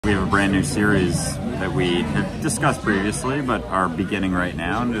We have a brand new series that we have discussed previously, but are beginning right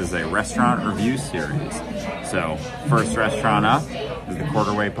now, and it is a restaurant review series. So, first restaurant up is the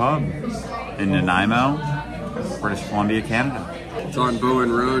Quarterway Pub in Nanaimo, British Columbia, Canada. It's on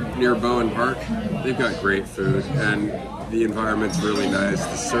Bowen Road near Bowen Park. They've got great food and the environment's really nice.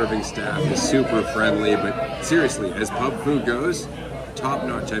 The serving staff is super friendly, but seriously, as pub food goes, top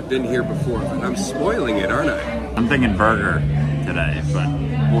notch. I've been here before, but I'm spoiling it, aren't I? I'm thinking burger today, but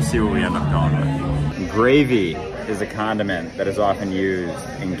we'll see what we end up going with. Gravy is a condiment that is often used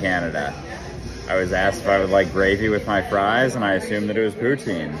in Canada. I was asked if I would like gravy with my fries, and I assumed that it was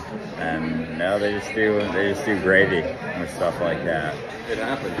poutine. And no, they just do gravy with stuff like that. It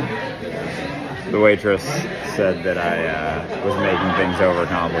happened. The waitress said that I was making things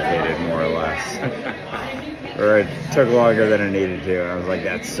overcomplicated, more or less. Or it took longer than it needed to. I was like,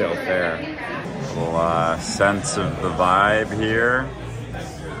 that's so fair. A little sense of the vibe here.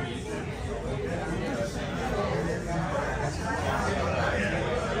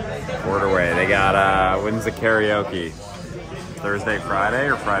 Quarterway, they got, when's the karaoke? Thursday, Friday,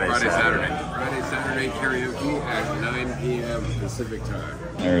 or Friday, Saturday? Friday, Saturday karaoke at 9 p.m. Pacific time.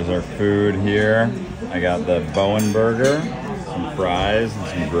 There's our food here. I got the Bowen burger, some fries, and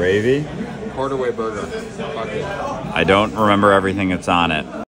some gravy. Quarterway burger. I don't remember everything that's on it,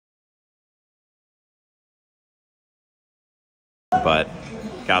 but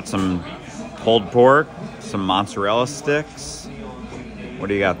got some pulled pork, some mozzarella sticks. What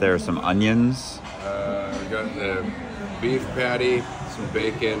do you got there? Some onions. We got the beef patty, some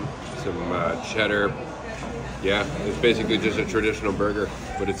bacon, some cheddar. Yeah, it's basically just a traditional burger,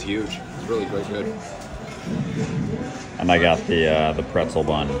 but it's huge. It's really quite good. And I got the pretzel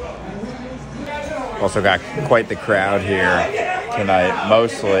bun. Also got quite the crowd here tonight,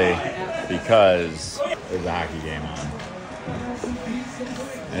 mostly because there's a hockey game on.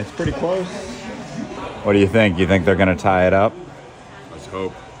 And it's pretty close. What do you think? You think they're gonna tie it up? Let's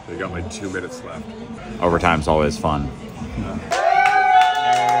hope. They got like 2 minutes left. Overtime's always fun.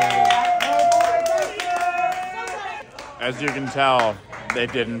 As you can tell, they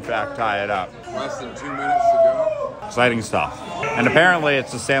did in fact tie it up. Less than 2 minutes to go. Exciting stuff. And apparently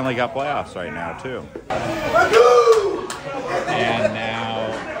it's the Stanley Cup playoffs right now too. And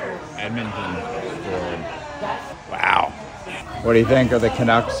now Edmonton scored. Wow. What do you think? Are the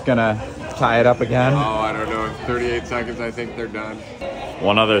Canucks gonna tie it up again? Oh, I don't know. In 38 seconds, I think they're done.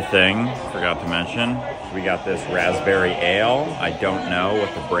 One other thing, forgot to mention, we got this raspberry ale. I don't know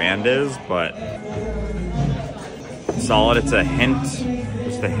what the brand is, but solid. It's a hint,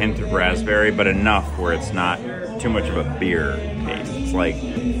 just a hint of raspberry, but enough where it's not too much of a beer taste. It's like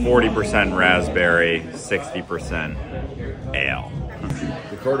 40% raspberry, 60% ale.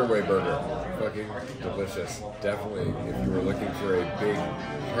 The Quarterway burger, fucking delicious. Definitely, if you were looking for a big,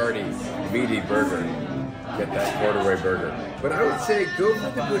 hearty, meaty burger, get that Quarterway burger. But I would say go for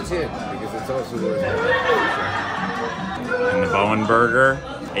the poutine, because it's also worth it. And the Bowen burger,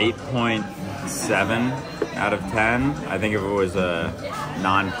 8.7 out of 10. I think if it was a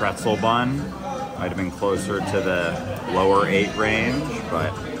non-pretzel bun, might have been closer to the lower 8 range,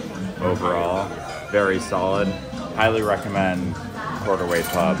 but overall, very solid. Highly recommend Quarterway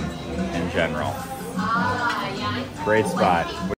Pub in general. Great spot.